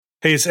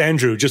Hey, it's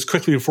Andrew. Just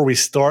quickly before we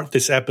start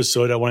this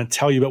episode, I want to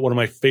tell you about one of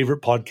my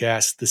favorite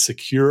podcasts, the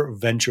Secure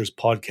Ventures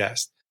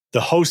podcast.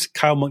 The host,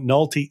 Kyle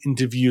McNulty,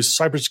 interviews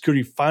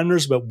cybersecurity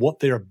founders about what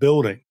they are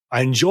building.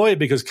 I enjoy it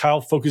because Kyle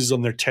focuses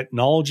on their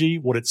technology,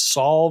 what it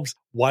solves,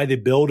 why they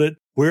build it,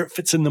 where it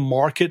fits in the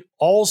market.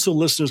 Also,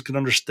 listeners can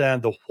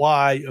understand the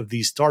why of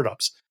these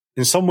startups.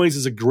 In some ways,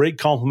 it's a great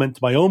complement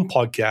to my own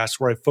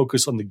podcast where I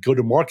focus on the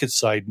go-to-market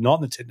side, not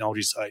on the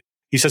technology side.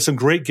 He's had some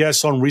great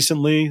guests on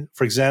recently.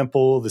 For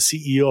example, the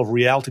CEO of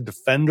Reality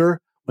Defender,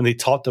 when they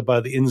talked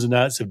about the ins and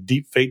outs of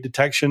deep fake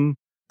detection.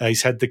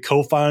 He's had the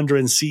co-founder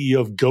and CEO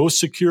of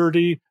Ghost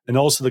Security, and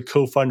also the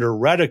co-founder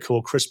of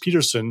Radical, Chris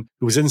Peterson,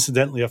 who was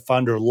incidentally a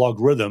founder of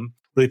Logarithm,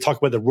 where they talk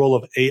about the role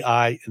of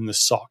AI in the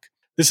SOC.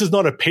 This is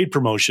not a paid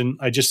promotion.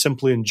 I just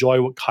simply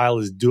enjoy what Kyle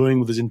is doing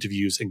with his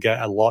interviews and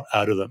get a lot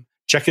out of them.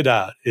 Check it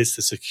out. It's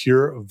the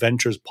Secure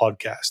Ventures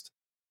podcast.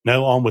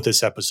 Now on with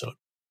this episode.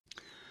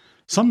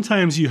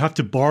 Sometimes you have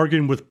to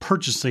bargain with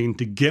purchasing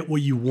to get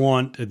what you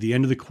want at the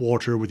end of the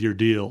quarter with your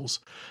deals.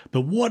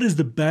 But what is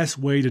the best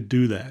way to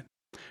do that?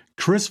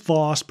 Chris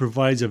Voss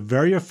provides a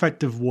very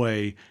effective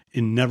way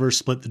in Never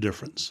Split the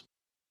Difference.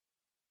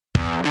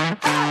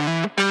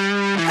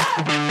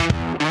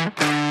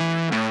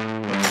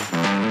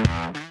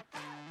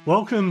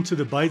 Welcome to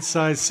the Bite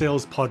Size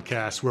Sales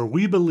Podcast, where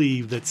we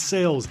believe that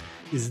sales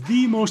is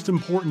the most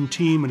important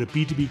team in a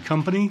B2B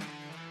company,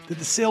 that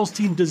the sales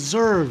team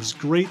deserves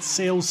great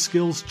sales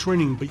skills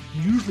training but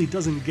usually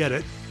doesn't get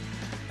it,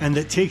 and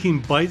that taking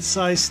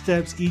bite-sized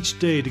steps each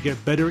day to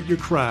get better at your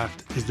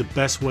craft is the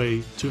best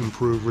way to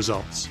improve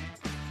results.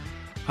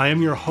 I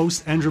am your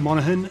host, Andrew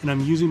Monahan, and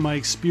I'm using my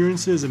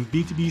experiences in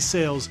B2B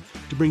sales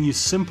to bring you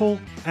simple,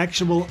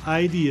 actionable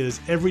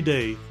ideas every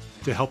day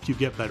to help you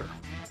get better.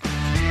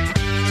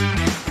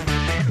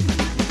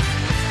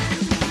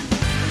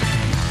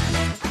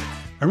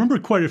 I remember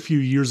quite a few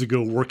years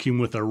ago working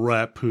with a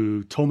rep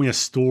who told me a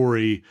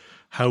story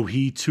how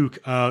he took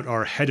out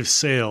our head of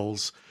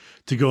sales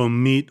to go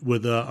and meet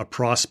with a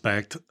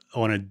prospect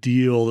on a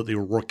deal that they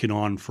were working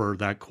on for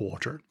that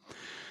quarter.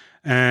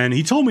 And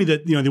he told me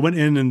that, they went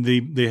in and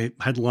they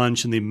had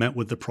lunch and they met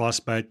with the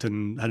prospect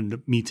and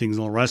had meetings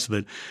and all the rest of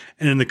it.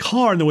 And in the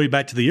car on the way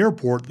back to the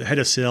airport, the head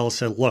of sales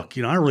said, look,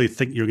 I really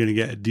think you're going to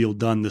get a deal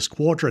done this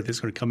quarter. I think it's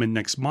going to come in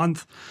next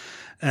month.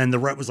 And the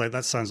rep was like,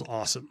 that sounds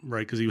awesome,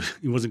 right? Because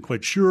he wasn't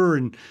quite sure.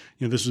 And,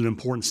 this was an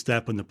important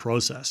step in the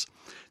process.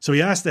 So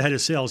he asked the head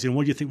of sales,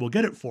 what do you think we'll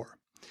get it for?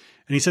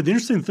 And he said, the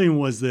interesting thing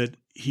was that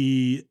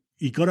he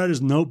got out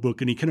his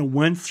notebook and he kind of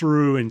went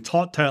through and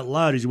talked out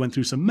loud as he went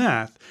through some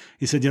math.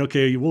 He said,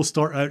 okay, we'll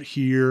start out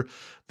here.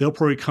 They'll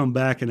probably come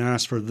back and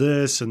ask for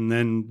this, and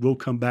then we'll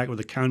come back with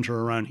a counter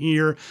around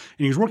here. And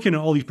he was working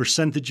on all these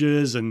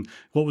percentages and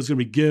what was going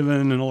to be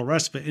given and all the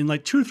rest of it. In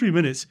like 2 or 3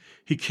 minutes,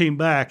 he came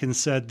back and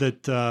said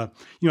that,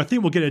 I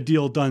think we'll get a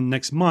deal done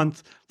next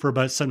month for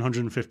about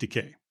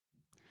 $750K.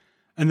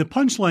 And the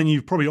punchline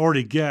you've probably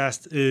already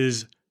guessed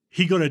is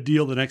he got a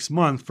deal the next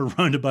month for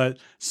around about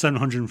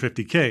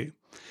 $750K.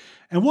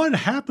 And what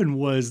happened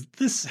was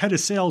this head of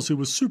sales, who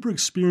was super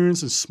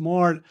experienced and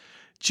smart,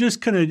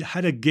 just kind of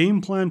had a game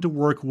plan to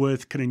work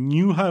with, kind of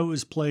knew how it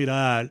was played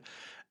out.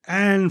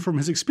 And from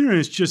his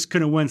experience, just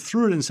kind of went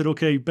through it and said,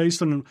 okay,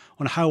 based on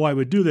how I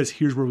would do this,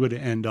 here's where we're going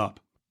to end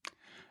up.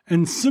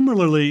 And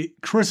similarly,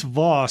 Chris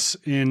Voss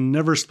in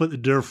Never Split the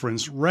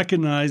Difference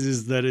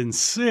recognizes that in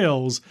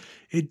sales,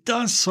 it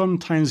does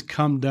sometimes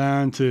come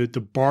down to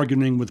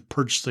bargaining with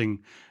purchasing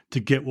to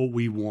get what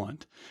we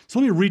want. So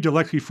let me read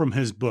directly from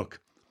his book.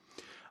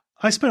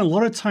 I spent a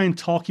lot of time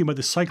talking about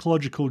the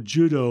psychological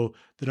judo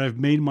that I've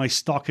made my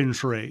stock in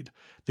trade,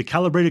 the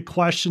calibrated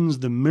questions,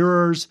 the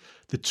mirrors,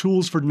 the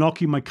tools for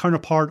knocking my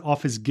counterpart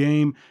off his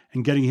game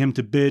and getting him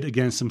to bid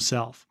against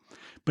himself.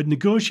 But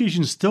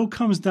negotiation still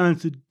comes down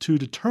to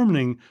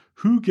determining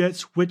who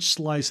gets which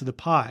slice of the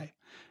pie.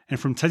 And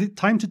from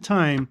time to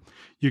time,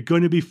 you're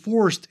going to be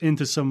forced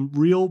into some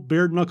real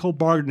bare-knuckle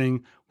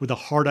bargaining with a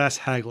hard-ass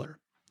haggler.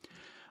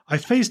 I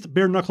faced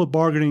bare-knuckle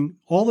bargaining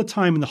all the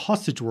time in the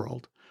hostage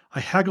world. I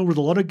haggled with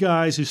a lot of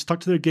guys who stuck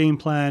to their game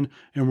plan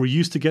and were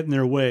used to getting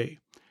their way.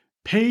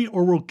 Pay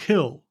or we'll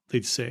kill,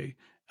 they'd say,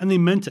 and they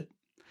meant it.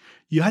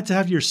 You had to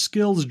have your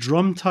skills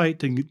drum tight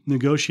to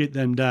negotiate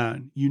them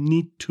down. You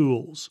need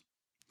tools.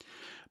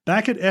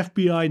 Back at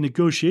FBI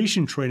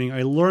negotiation training,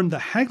 I learned the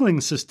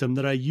haggling system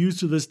that I use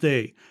to this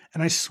day,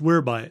 and I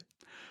swear by it.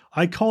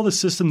 I call the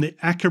system the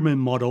Ackerman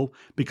model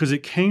because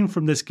it came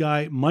from this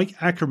guy, Mike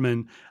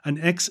Ackerman, an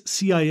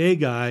ex-CIA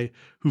guy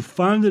who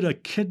founded a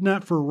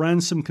kidnap for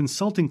ransom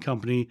consulting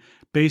company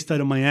based out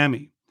of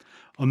Miami.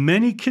 On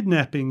many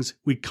kidnappings,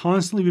 we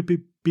constantly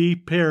be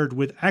paired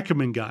with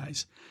Ackerman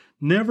guys,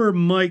 never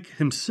Mike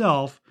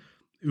himself,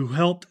 who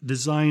helped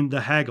design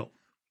the haggle.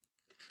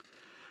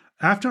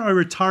 After I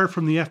retired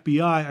from the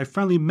FBI, I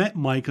finally met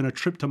Mike on a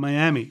trip to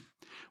Miami.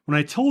 When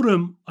I told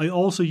him I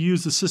also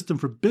used the system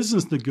for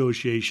business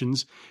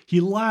negotiations, he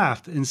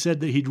laughed and said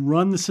that he'd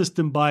run the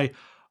system by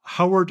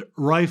Howard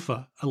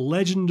Rifa, a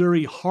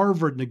legendary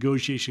Harvard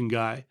negotiation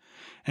guy,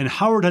 and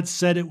Howard had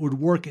said it would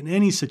work in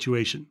any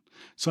situation.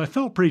 So I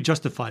felt pretty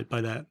justified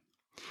by that.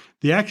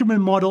 The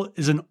Ackerman model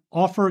is an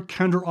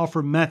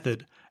offer-counter-offer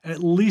method,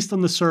 at least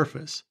on the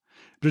surface,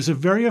 but it's a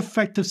very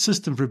effective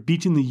system for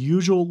beating the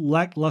usual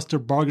lackluster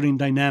bargaining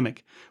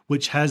dynamic,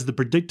 which has the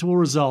predictable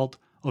result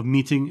of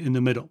meeting in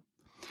the middle.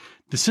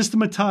 The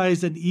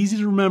systematized and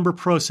easy-to-remember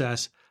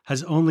process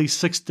has only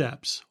 6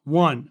 steps.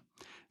 1.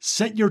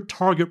 Set your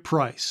target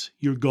price,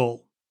 your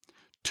goal.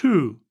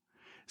 2.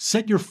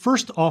 Set your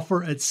first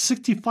offer at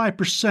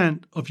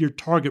 65% of your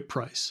target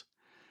price.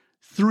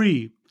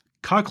 3.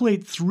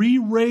 Calculate 3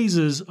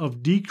 raises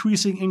of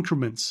decreasing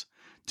increments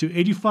to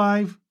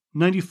 85,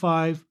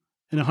 95,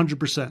 and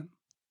 100%.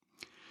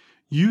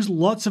 Use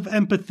lots of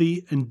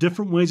empathy and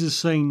different ways of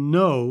saying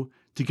no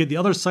to get the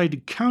other side to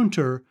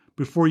counter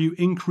before you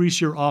increase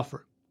your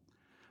offer.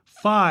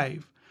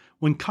 5.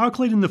 When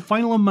calculating the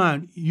final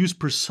amount, use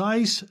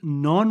precise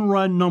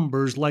non-round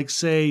numbers like,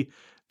 say,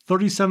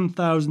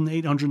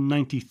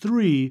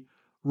 37,893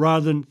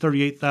 rather than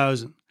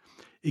 38,000.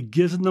 It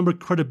gives the number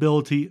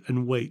credibility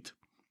and weight.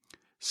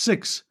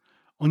 6.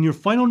 On your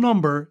final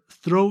number,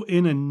 throw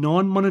in a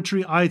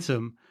non-monetary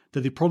item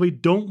that they probably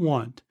don't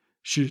want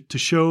to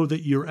show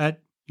that you're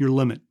at your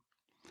limit.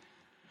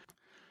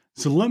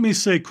 So let me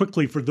say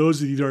quickly, for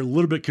those of you that are a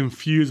little bit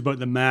confused about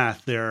the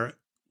math there,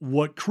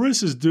 what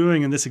Chris is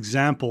doing in this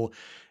example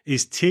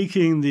is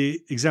taking the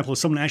example of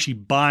someone actually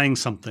buying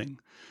something.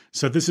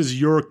 So this is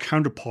your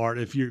counterpart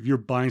if you're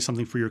buying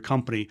something for your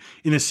company.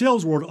 In the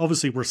sales world,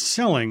 obviously we're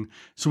selling,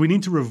 so we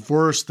need to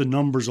reverse the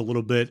numbers a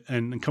little bit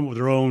and come up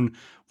with our own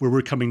where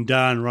we're coming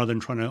down rather than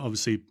trying to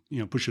obviously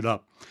push it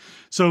up.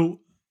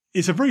 So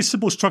it's a very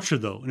simple structure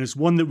though, and it's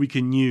one that we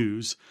can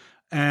use.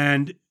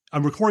 And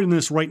I'm recording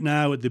this right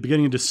now at the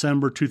beginning of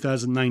December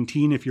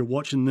 2019. If you're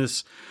watching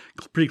this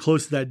pretty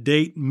close to that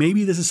date,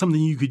 maybe this is something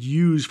you could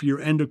use for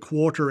your end of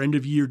quarter, end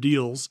of year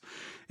deals.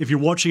 If you're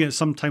watching it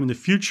sometime in the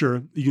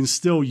future, you can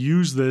still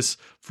use this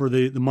for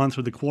the month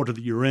or the quarter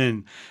that you're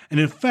in. And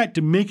in fact,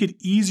 to make it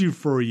easier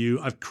for you,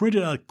 I've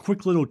created a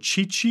quick little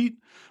cheat sheet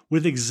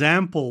with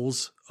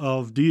examples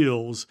of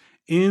deals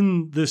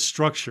in this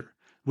structure,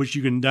 which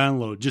you can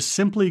download. Just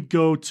simply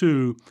go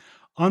to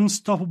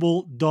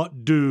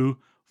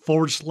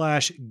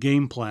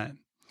unstoppable.do/game plan.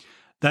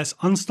 That's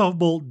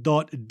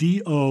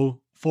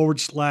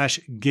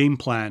unstoppable.do/game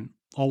plan.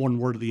 All one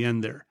word at the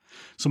end there.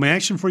 So my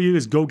action for you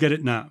is go get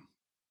it now.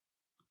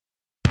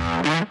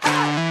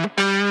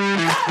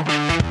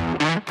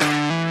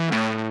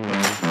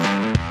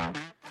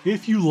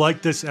 If you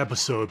like this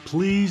episode,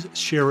 please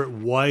share it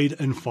wide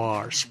and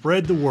far.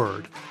 Spread the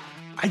word.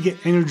 I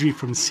get energy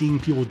from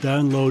seeing people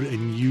download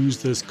and use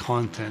this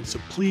content, so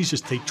please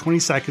just take 20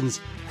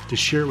 seconds to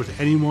share it with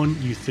anyone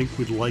you think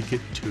would like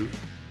it too.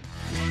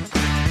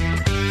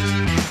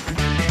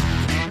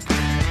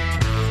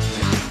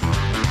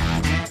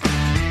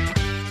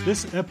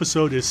 This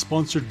episode is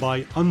sponsored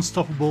by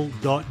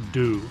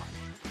Unstoppable.do.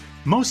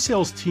 Most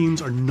sales teams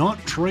are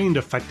not trained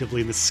effectively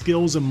in the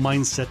skills and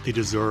mindset they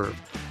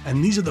deserve,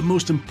 and these are the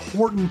most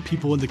important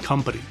people in the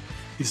company.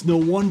 It's no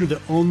wonder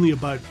that only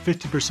about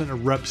 50%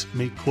 of reps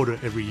make quota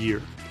every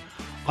year.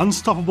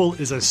 Unstoppable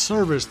is a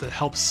service that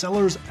helps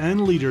sellers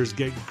and leaders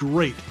get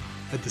great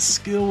at the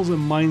skills and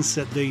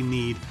mindset they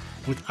need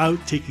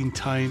without taking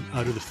time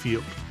out of the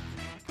field.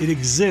 It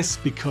exists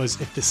because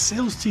if the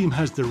sales team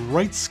has the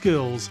right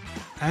skills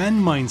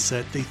and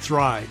mindset, they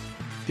thrive.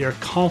 They are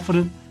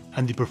confident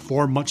and they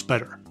perform much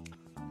better.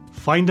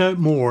 Find out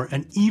more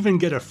and even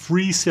get a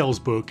free sales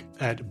book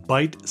at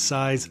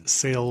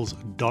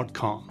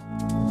bitesizesales.com.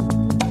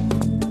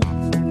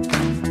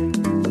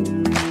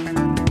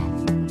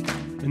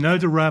 And now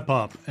to wrap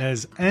up,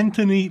 as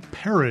Anthony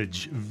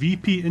Perridge,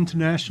 VP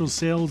International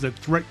Sales at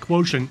Threat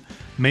Quotient,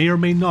 may or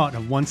may not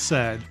have once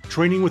said,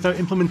 training without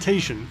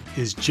implementation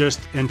is just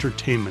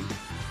entertainment.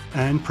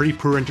 And pretty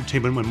poor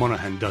entertainment when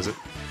Monahan does it.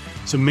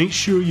 So make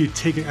sure you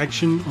take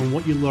action on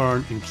what you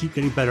learn and keep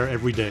getting better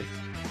every day.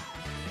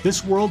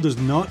 This world does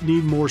not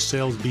need more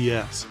sales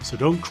BS, so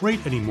don't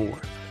create any more.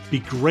 Be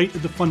great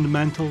at the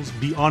fundamentals,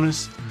 be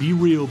honest, be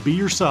real, be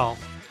yourself.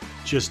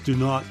 Just do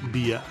not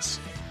BS.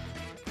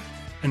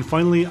 And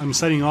finally, I'm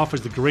signing off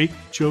as the great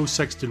Joe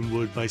Sexton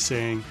would by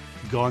saying,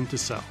 gone to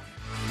sell.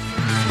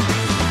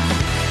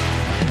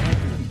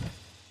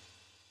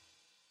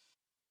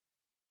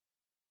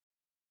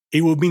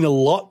 It would mean a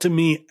lot to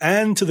me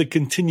and to the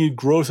continued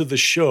growth of the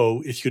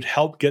show if you could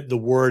help get the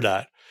word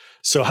out.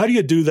 So how do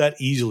you do that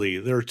easily?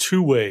 There are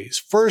 2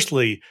 ways.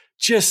 Firstly,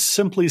 just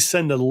simply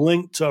send a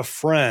link to a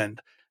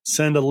friend.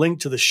 Send a link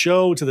to the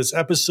show, to this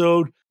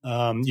episode.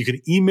 You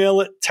can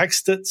email it,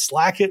 text it,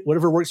 Slack it,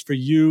 whatever works for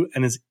you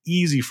and is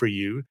easy for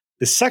you.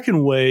 The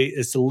second way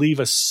is to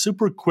leave a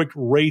super quick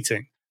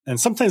rating. And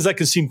sometimes that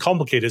can seem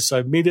complicated, so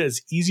I've made it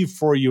as easy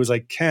for you as I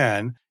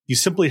can. You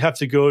simply have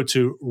to go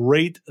to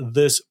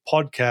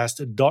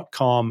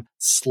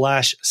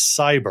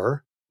ratethispodcast.com/cyber.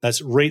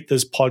 That's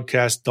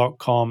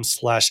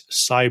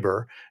ratethispodcast.com/cyber,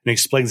 and it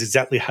explains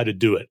exactly how to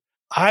do it.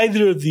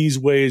 Either of these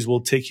ways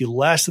will take you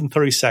less than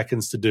 30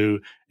 seconds to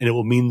do, and it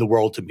will mean the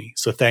world to me.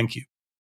 So thank you.